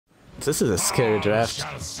This is a scary draft.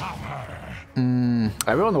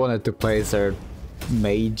 Everyone wanted to play their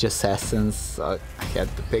mage assassins, so I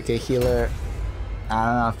had to pick a healer. I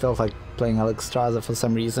don't know, I felt like playing Alexstrasza for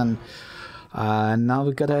some reason. Now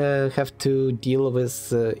we gotta have to deal with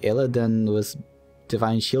Illidan with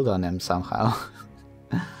Divine Shield on him somehow.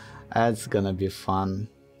 That's gonna be fun.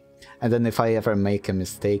 And then if I ever make a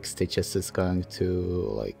mistake, Stitches is going to,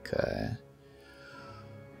 like,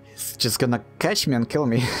 he's just gonna catch me and kill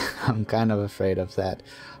me. I'm kind of afraid of that.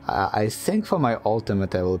 I think for my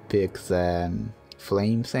ultimate I will pick the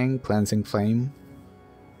flame thing, Cleansing Flame.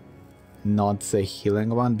 Not the healing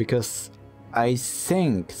one, because I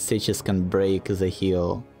think Stitches can break the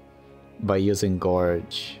heal by using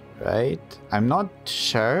Gorge, right? I'm not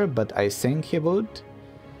sure, but I think he would.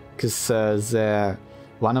 Because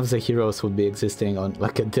one of the heroes would be existing on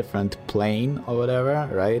like a different plane or whatever,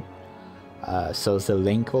 right? So the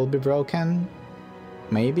link will be broken,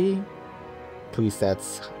 maybe? At least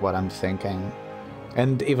that's what I'm thinking.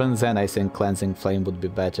 And even then I think Cleansing Flame would be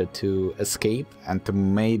better to escape and to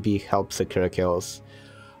maybe help secure kills.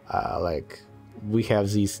 Like, we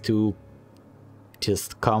have these two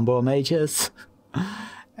just combo mages,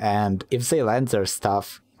 and if they land their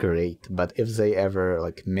stuff, great, but if they ever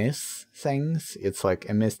like miss things, it's like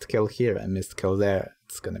a missed kill here, a missed kill there,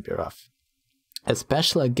 it's gonna be rough.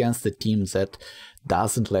 Especially against the team that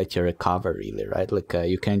doesn't let you recover really, right? Like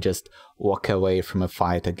you can just walk away from a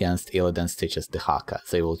fight against Illidan, Stitches, the Haka.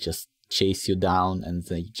 They will just chase you down and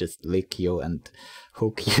they just lick you and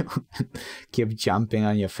hook you and keep jumping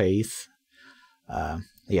on your face.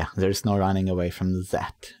 Yeah, there's no running away from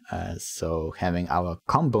that. So having our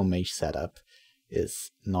combo mage setup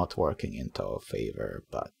is not working into our favor,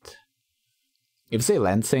 but if they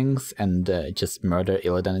land things and just murder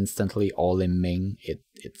Illidan instantly, all in Ming,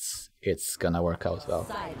 it's gonna work out well.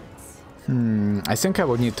 I think I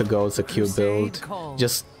would need to go the Q build,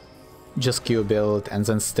 just Q build and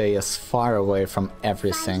then stay as far away from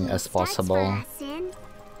everything as possible.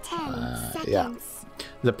 Yeah.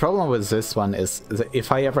 The problem with this one is that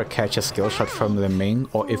if I ever catch a skill shot from the Ming,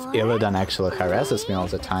 or if Illidan actually harasses me all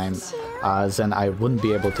the time, then I wouldn't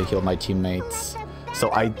be able to heal my teammates.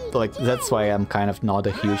 So that's why I'm kind of not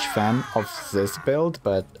a huge fan of this build,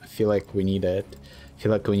 but I feel like we need it. I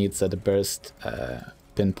feel like we need the burst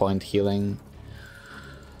pinpoint healing.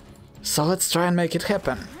 So let's try and make it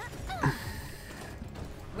happen.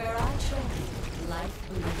 Where I tread, life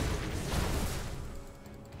bleeds.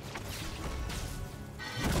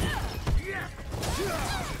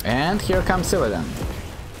 And here comes Illidan.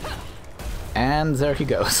 And there he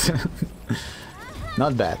goes.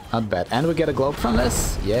 Not bad, not bad. And we get a globe from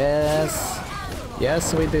this? Yes.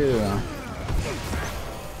 Yes, we do.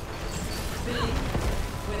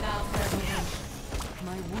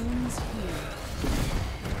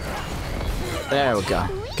 There we go.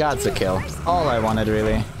 Got the kill. All I wanted,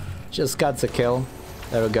 really. Just got the kill.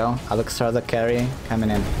 There we go. Alexstrasza carry coming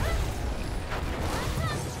in.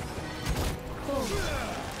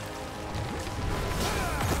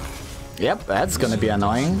 Yep, that's gonna be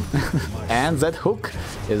annoying. And that hook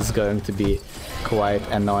is going to be quite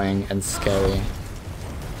annoying and scary.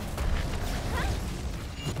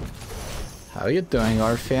 How are you doing,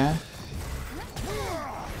 Orphea?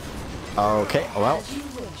 Okay, well,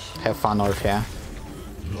 have fun, Orphea.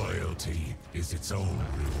 Loyalty is its own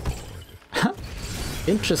reward.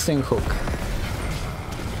 Interesting hook.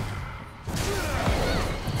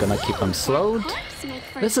 Gonna keep him slowed.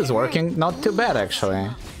 This is working not too bad, actually.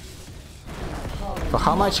 For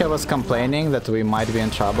how much I was complaining that we might be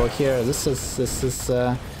in trouble here, this is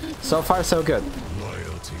so far so good.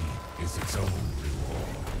 Loyalty is its own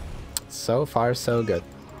reward. So far so good.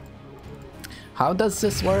 How does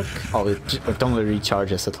this work? Oh, it only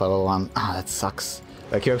recharges at level 1. Ah, that sucks.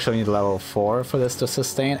 Like, you actually need level 4 for this to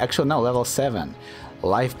sustain. Actually, no, level 7.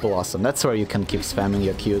 Life Blossom. That's where you can keep spamming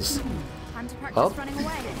your Qs. Oh.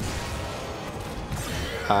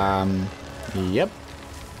 Yep.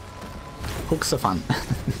 Hooks are fun.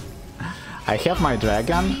 I have my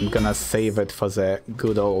dragon. I'm gonna save it for the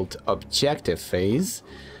good old objective phase.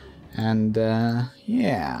 And,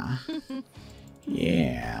 yeah.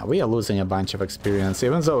 Yeah, we are losing a bunch of experience.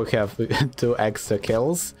 Even though we have 2 extra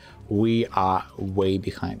kills, we are way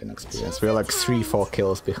behind in experience. We're like 3-4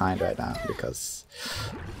 kills behind right now, because...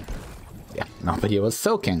 yeah, nobody was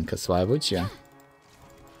soaking, because why would you?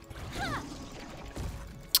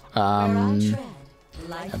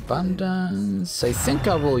 Abundance... I think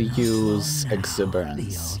I will use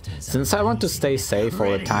Exuberance. Since I want to stay safe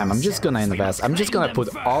all the time, I'm just gonna invest. I'm just gonna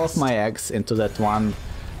put all of my eggs into that one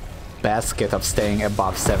basket of staying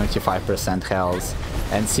above 75% health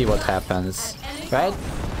and see what happens, right?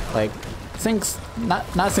 Like,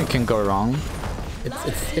 nothing can go wrong.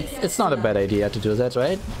 It's not a bad idea to do that,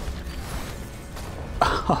 right?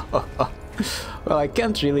 Well, I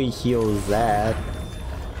can't really heal that.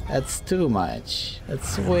 That's too much.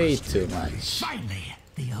 That's way too much. Finally,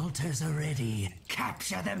 the altars are ready.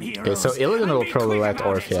 Capture them, heroes. Okay, so Illidan will probably let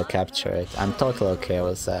Orphea capture it. I'm totally okay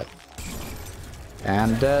with that.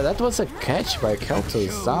 And that was a catch by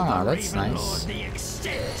Kel'Thuzad. That's nice.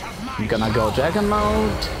 I'm gonna go Dragon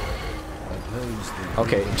Mode.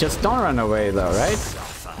 Okay, just don't run away though, right?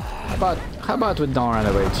 How about we don't run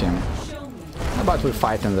away, Jim? How about we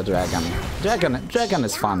fight in the dragon? Dragon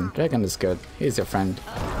is fun. Dragon is good. He's your friend.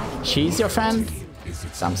 She's your friend?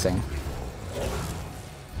 Something.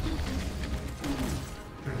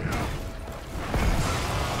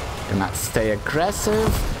 Gonna stay aggressive.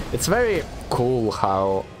 It's very cool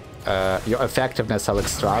how your effectiveness,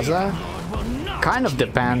 Alexstrasza, kind of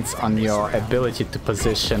depends on your ability to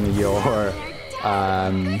position your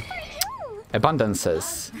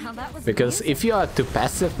abundances. Because if you are too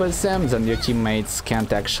passive with them, then your teammates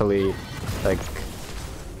can't actually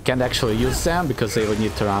use them because they would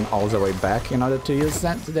need to run all the way back in order to use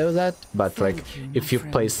that to do that. But like if you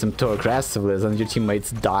place them too aggressively, then your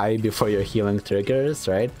teammates die before your healing triggers,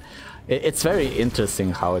 right? It's very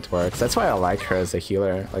interesting how it works. That's why I like her as a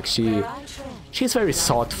healer. Like she's very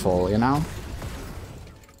thoughtful, you know?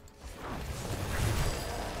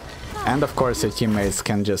 And of course your teammates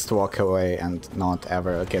can just walk away and not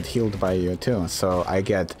ever get healed by you too, so I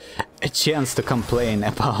get a chance to complain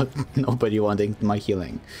about nobody wanting my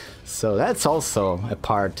healing. So that's also a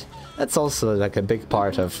part, that's also like a big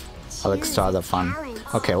part of Alexstrasza fun.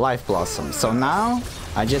 Okay, Life Blossom. So now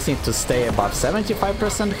I just need to stay above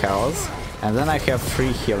 75% health and then I have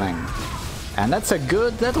free healing. And that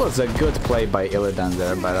was a good play by Illidan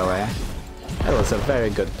there, by the way. That was a very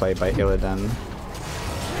good play by Illidan.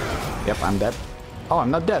 Yep, I'm dead. Oh, I'm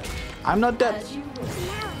not dead. I'm not dead.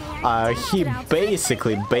 He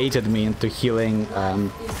basically baited me into healing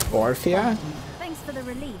Orphea. Thanks for the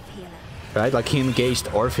relief, healer. Right, like he engaged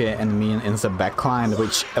Orphea and me in the backline,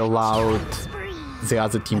 which allowed the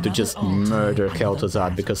other team to just murder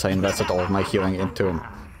Kel'Thuzad because I invested all of my healing into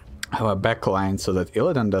our backline so that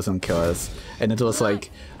Illidan doesn't kill us. And it was like,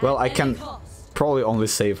 well, I can probably only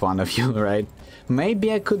save one of you, right?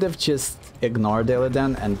 Maybe I could have just ignored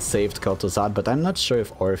Illidan and saved Kel'Thuzad, but I'm not sure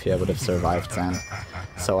if Orphea would have survived then.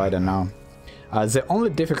 So I don't know. The only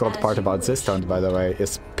difficult part about this turn, by the way,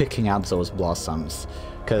 is picking up those blossoms.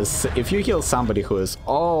 Because if you heal somebody who is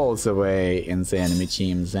all the way in the enemy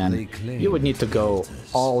team, then you would need to go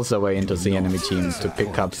all the way into the enemy team to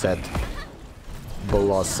pick up that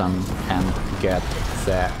blossom and get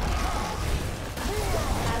the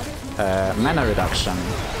mana reduction.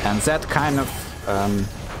 And that kind of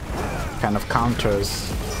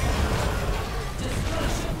counters.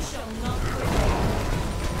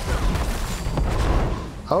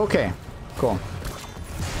 Okay, cool.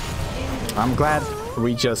 I'm glad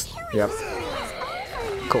we just, yep.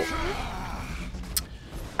 Cool.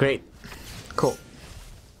 Great. Cool.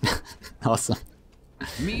 Awesome.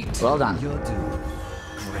 Well done.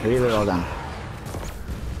 Really well done.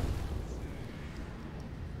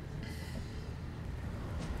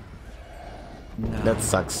 That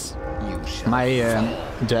sucks. My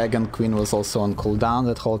Dragon Queen was also on cooldown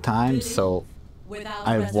that whole time, so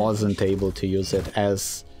I wasn't able to use it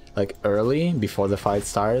as like early before the fight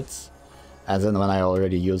starts. And then when I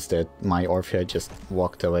already used it, my Orphea just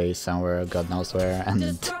walked away somewhere, God knows where,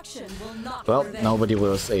 and well, nobody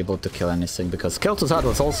was able to kill anything because Kel'Thuzad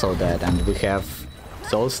was also dead, and we have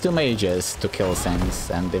those two mages to kill things,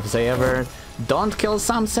 and if they ever don't kill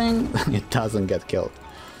something, it doesn't get killed.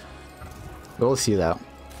 We'll see though.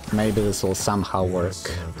 Maybe this will somehow work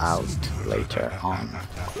out later on.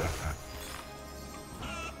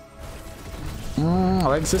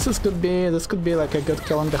 Like this could be like a good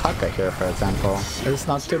kill on the Haka here, for example. It's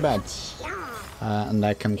not too bad. And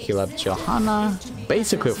I can heal up Johanna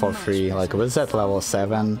basically for free. Like with that level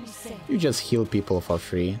 7, you just heal people for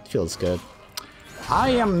free. It feels good.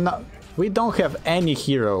 We don't have any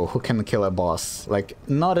hero who can kill a boss. Like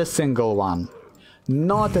not a single one.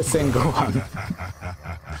 Not a single one.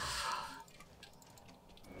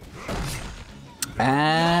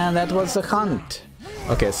 And that was the hunt.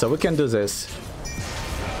 Okay, so we can do this.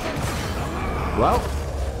 Well,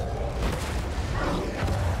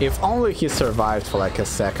 if only he survived for like a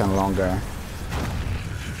second longer.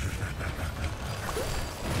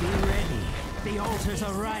 Be ready. The altars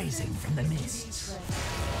are rising from the mists.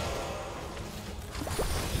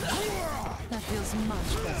 That feels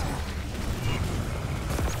much better.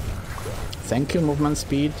 Thank you, movement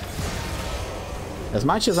speed. As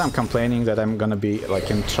much as I'm complaining that I'm gonna be like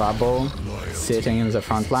in trouble sitting in the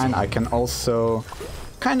front line, I can also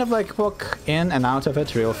kind of like walk in and out of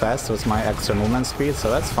it real fast with my extra movement speed, so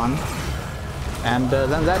that's fun. And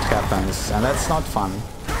then that happens, and that's not fun.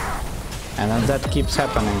 And then that keeps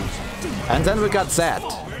happening. And then we got that.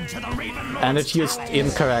 And it used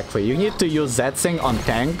incorrectly. You need to use that thing on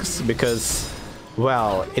tanks because,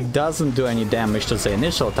 well, it doesn't do any damage to the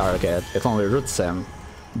initial target, it only roots them.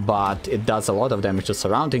 But it does a lot of damage to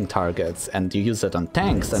surrounding targets, and you use it on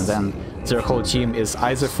tanks, and then their whole team is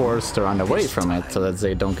either forced to run away from it so that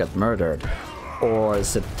they don't get murdered, or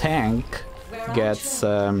the tank gets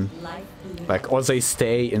like, or they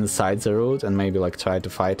stay inside the root and maybe like try to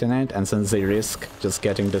fight in it, and then they risk just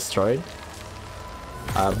getting destroyed.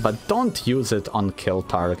 But don't use it on kill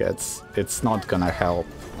targets. It's not gonna help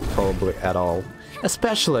probably at all,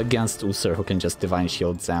 especially against Uther, who can just divine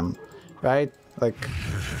shield them, right? Like,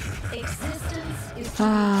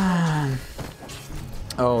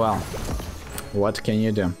 oh well, what can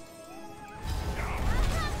you do?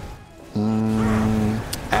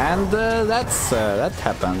 And that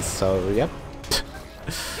happens, so yep.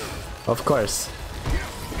 Of course.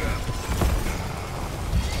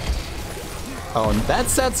 Oh,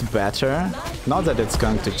 that's better. Not that it's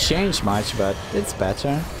going to change much, but it's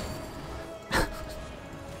better.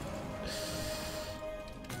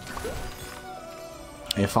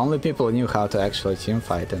 If only people knew how to actually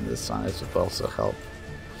teamfight in this one, it would also help.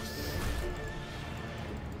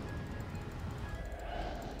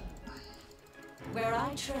 Where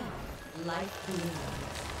I tread, life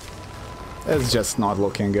blooms. It's just not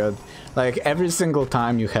looking good. Like, every single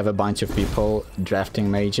time you have a bunch of people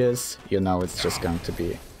drafting mages, you know it's just going to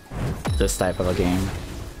be this type of a game.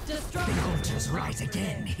 The altars rise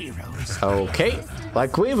again, heroes. Okay,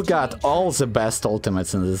 like, we've got all the best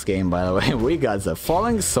ultimates in this game, by the way. We got the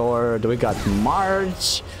Falling Sword, we got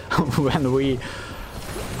March, when we...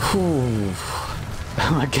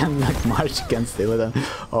 Again, like, March against Illidan.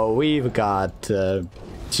 Oh, we've got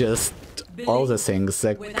just all the things.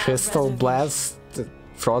 The Crystal Blast,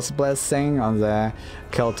 Frost Blast thing on the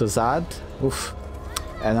Kel'Thuzad. Oof.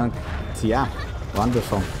 And then, yeah,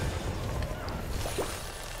 wonderful.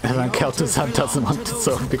 And then Kel'Thuzad doesn't want to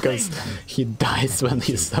zone because he dies when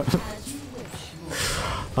he zones.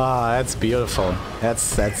 Ah, that's beautiful.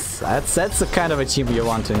 That's the kind of a team you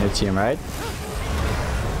want in your team, right?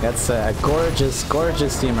 That's a gorgeous,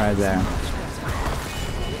 gorgeous team right there.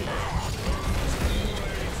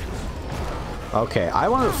 Okay, I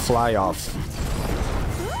want to fly off.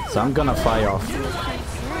 So I'm gonna fly off.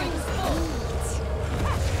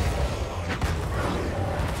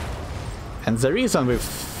 And the reason we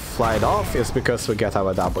flied off is because we get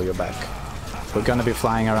our W back. We're gonna be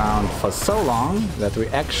flying around for so long that we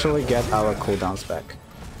actually get our cooldowns back.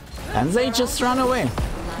 And they just run away.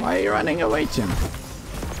 Why are you running away, team?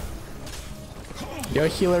 Your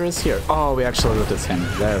healer is here. Oh, we actually looted him.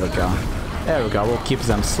 There we go. There we go. We'll keep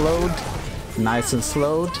them slowed. Nice and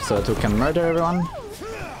slowed, so that we can murder everyone.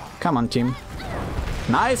 Come on, team.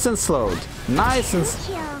 Nice and slowed. Nice and...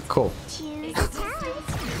 Cool.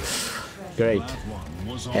 Great.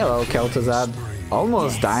 Hello, Kel'Thuzad.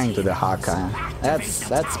 Almost dying to the Hawkeye.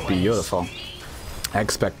 That's beautiful. I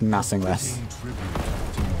expect nothing less.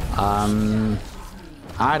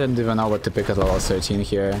 I don't even know what to pick at level 13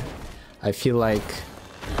 here. I feel like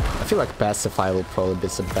Pacify will probably be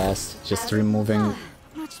the best. Just removing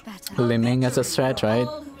Limming as a threat, right?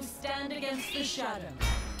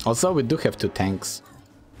 Also, we do have 2 tanks.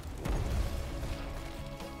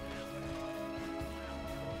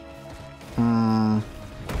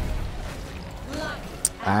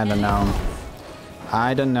 I don't know.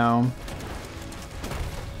 I don't know.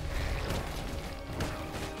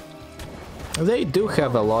 They do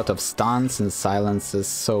have a lot of stuns and silences,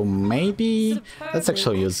 so maybe... Let's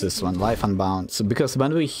actually use this one, Life Unbound. So, because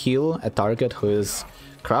when we heal a target who is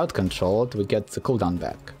crowd controlled, we get the cooldown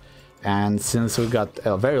back. And since we got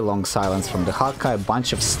a very long silence from the Hawkeye, a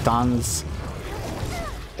bunch of stuns,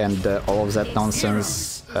 and all of that nonsense,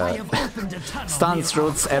 stuns,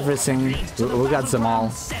 roots, everything, we got them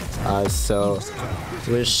all. So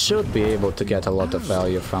we should be able to get a lot of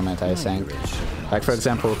value from it, I think. Like, for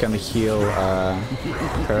example, we can heal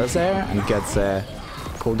her there and get the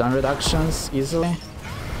cooldown reductions easily.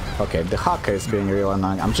 Okay, the Hawkeye is being real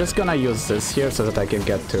annoying. I'm just gonna use this here so that I can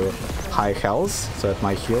get to high health, so that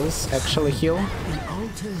my heals actually heal.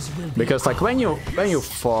 Because like when you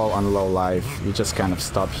fall on low life, you just kind of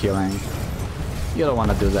stop healing. You don't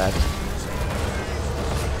want to do that.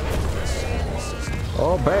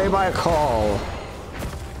 Obey my call.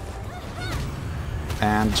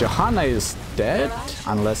 And Johanna is dead,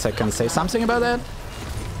 unless I can say something about that.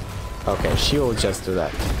 Okay, she will just do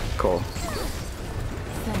that. Cool.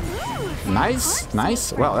 Nice,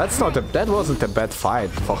 nice. Well, that wasn't a bad fight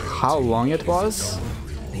for how long it was.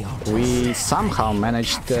 We somehow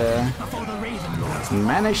managed to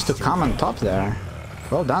come on top there.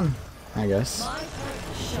 Well done, I guess.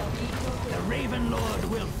 The Raven Lord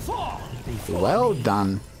will fall before Well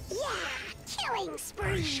done.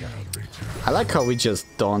 I shall return. I like how we just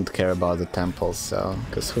don't care about the temples, so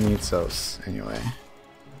because who needs those anyway?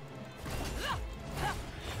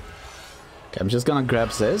 Okay, I'm just gonna grab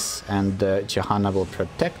this, and Johanna will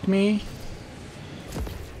protect me.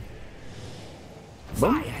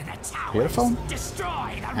 Boom. fire the towers, Beautiful.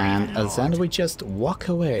 destroy the And Raven Lord. then we just walk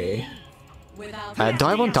away. Without Do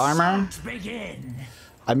I want armor? Begin.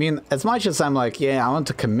 I mean, as much as I'm like, yeah, I want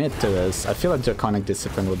to commit to this, I feel like Draconic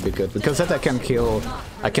Discipline would be good. Because that I can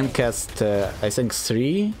cast, I think,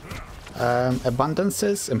 3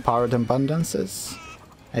 abundances, empowered abundances,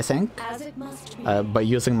 I think. as it must be. By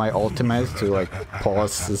using my ultimate to, like,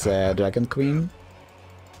 pause the Dragon Queen.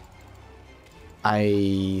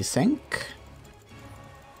 I think.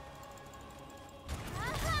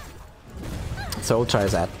 So we'll try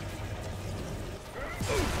that.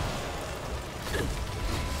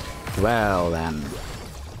 Well then.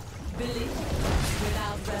 Belief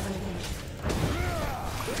without reservation.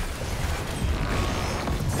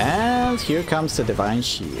 And here comes the Divine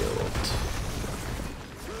Shield.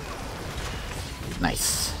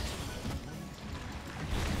 Nice.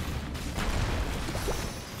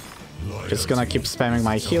 Just gonna keep spamming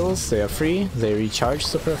my heals, they are free, they recharge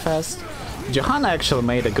super fast. Johanna actually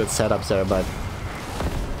made a good setup there, but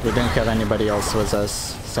we didn't have anybody else with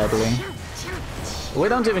us, sadly. We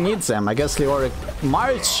don't even need them. I guess Leoric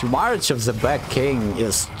March of the Black King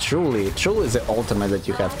is truly the ultimate that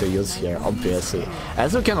you have to use here, obviously.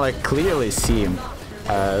 As you can like clearly see,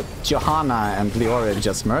 Johanna and Leoric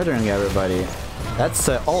just murdering everybody. That's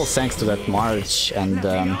all thanks to that March, and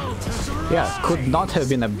yeah, could not have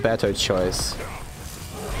been a better choice.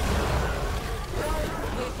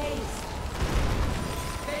 With haste.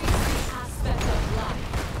 Face the aspect of life.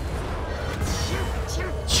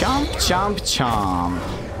 Chomp, chomp, chomp.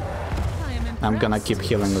 I'm gonna keep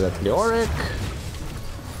healing that Leoric.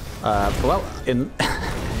 Well,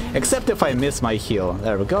 except if I miss my heal.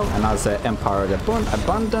 There we go. Another Empowered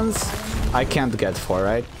Abundance. I can't get 4,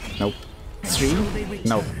 right? Nope. 3?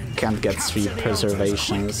 Nope. Can't get 3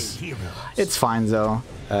 preservations. It's fine though.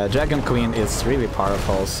 Dragon Queen is really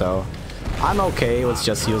powerful, so I'm okay with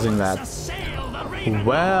just using that.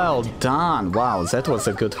 Well done! Wow, that was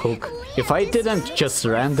a good hook. If I didn't just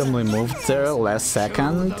randomly move there last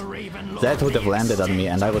second, that would have landed on me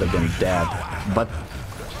and I would have been dead. But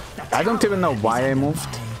I don't even know why I moved.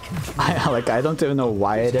 I don't even know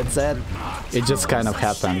why I did that. It just kind of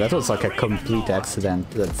happened. That was like a complete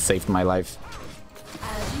accident that saved my life.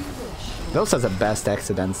 Those are the best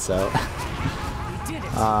accidents, so...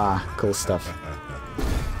 Ah, cool stuff.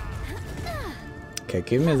 Okay,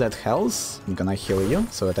 give me that health. I'm gonna heal you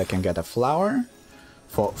so that I can get a flower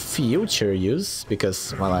for future use,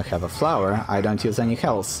 because while I have a flower, I don't use any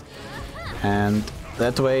health. And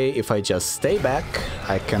that way, if I just stay back,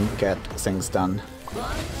 I can get things done.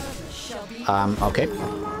 Okay.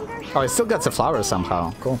 Oh, I still got the flower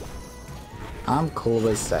somehow. Cool. I'm cool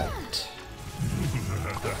with that.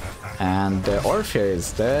 And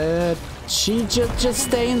Orpheus, that she just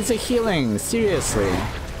stay in the healing. Seriously.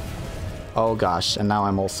 Oh gosh, and now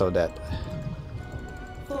I'm also dead.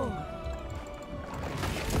 Oh,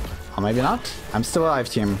 maybe not? I'm still alive,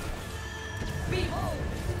 team.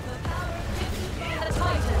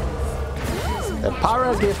 The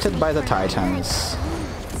power gifted by the Titans.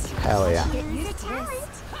 Hell yeah.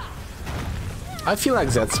 I feel like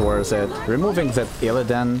that's worth it. Removing that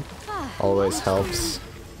Illidan always helps,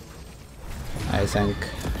 I think.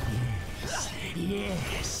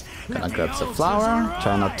 Gonna grab the flower,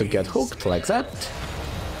 try not to get hooked like that.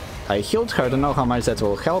 I healed her, don't know how much that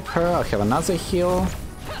will help her. I'll have another heal.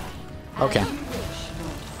 Okay.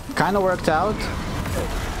 Kinda worked out.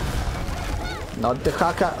 Not the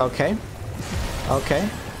Haka, okay. Okay.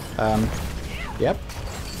 Yep.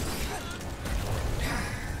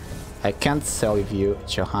 I can't save you,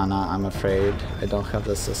 Johanna, I'm afraid. I don't have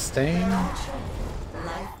the sustain.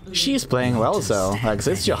 She's playing well though, like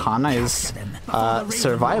this Johanna is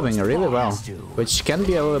surviving really well, which can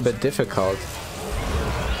be a little bit difficult.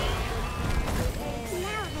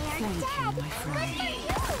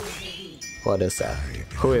 What is that?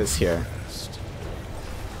 Who is here?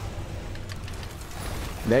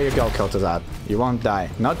 There you go, Kel'Thuzad. You won't die.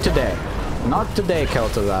 Not today. Not today,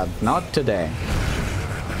 Kel'Thuzad. Not today.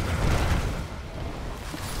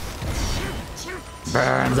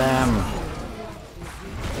 Burn them!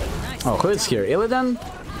 Oh, who is here? Illidan?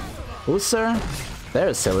 Uther?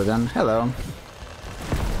 There's Illidan. Hello.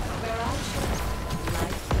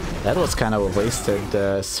 That was kind of a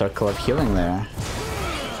wasted circle of healing there.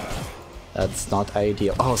 That's not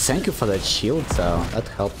ideal. Oh, thank you for that shield though. That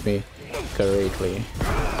helped me greatly.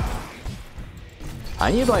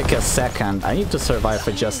 I need like a second. I need to survive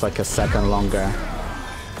for just like a second longer.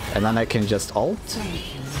 And then I can just ult.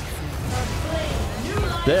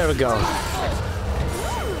 There we go.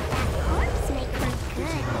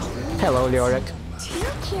 Hello, Leoric.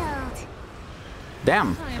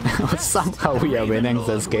 Damn! Somehow we are winning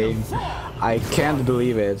this game. I can't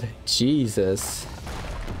believe it. Jesus.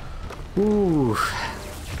 Ooh.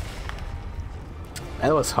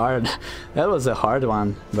 That was hard. That was a hard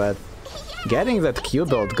one, but getting that Q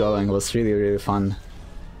build going was really, really fun.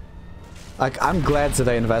 Like, I'm glad that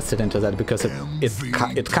I invested into that because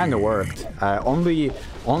it kind of worked. Only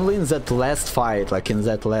in that last fight, like in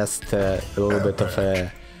that last little bit of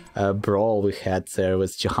a brawl we had there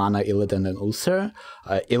with Johanna, Illidan and Uther,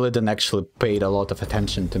 Illidan actually paid a lot of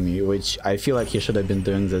attention to me, which I feel like he should have been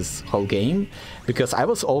doing this whole game, because I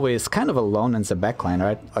was always kind of alone in the backline,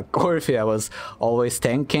 right? Like Orphea was always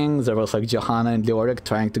tanking, there was like Johanna and Leoric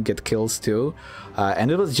trying to get kills too,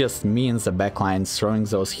 and it was just me in the backline throwing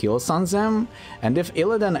those heals on them, and if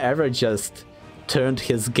Illidan ever just turned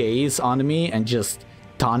his gaze on me and just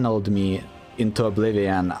tunneled me into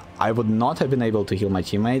oblivion, I would not have been able to heal my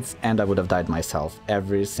teammates and I would have died myself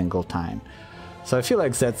every single time. So I feel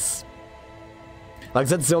like that's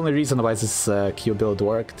the only reason why this Q build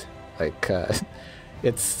worked. Like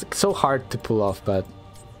it's so hard to pull off, but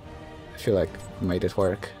I feel like I made it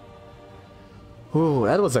work. Ooh,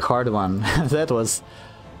 that was a hard one. That was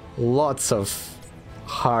lots of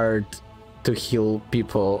hard to heal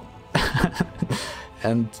people.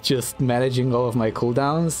 And just managing all of my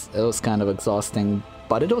cooldowns, it was kind of exhausting,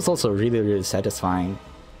 but it was also really, really satisfying.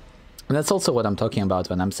 And that's also what I'm talking about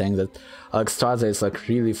when I'm saying that Alexstrasza is like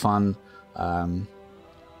really fun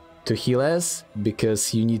to heal as,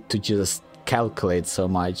 because you need to just calculate so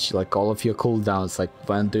much, like all of your cooldowns, like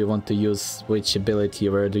when do you want to use which ability,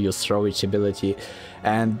 where do you throw which ability,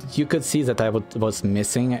 and you could see that I was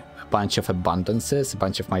missing a bunch of abundances, a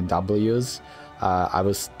bunch of my Ws. I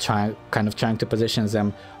was kind of trying to position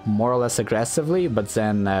them more or less aggressively, but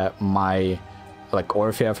then my, like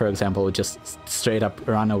Orphea for example, would just straight up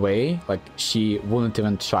run away. Like she wouldn't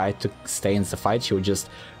even try to stay in the fight, she would just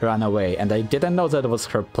run away. And I didn't know that it was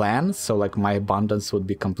her plan, so like my abundance would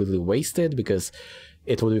be completely wasted because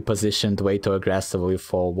it would be positioned way too aggressively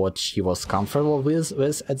for what she was comfortable with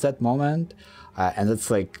at that moment. And it's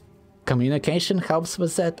like, communication helps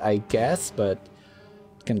with that, I guess, but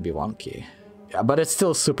it can be wonky. Yeah, but it's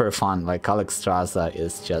still super fun. Like Alexstrasza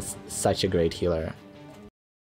is just such a great healer.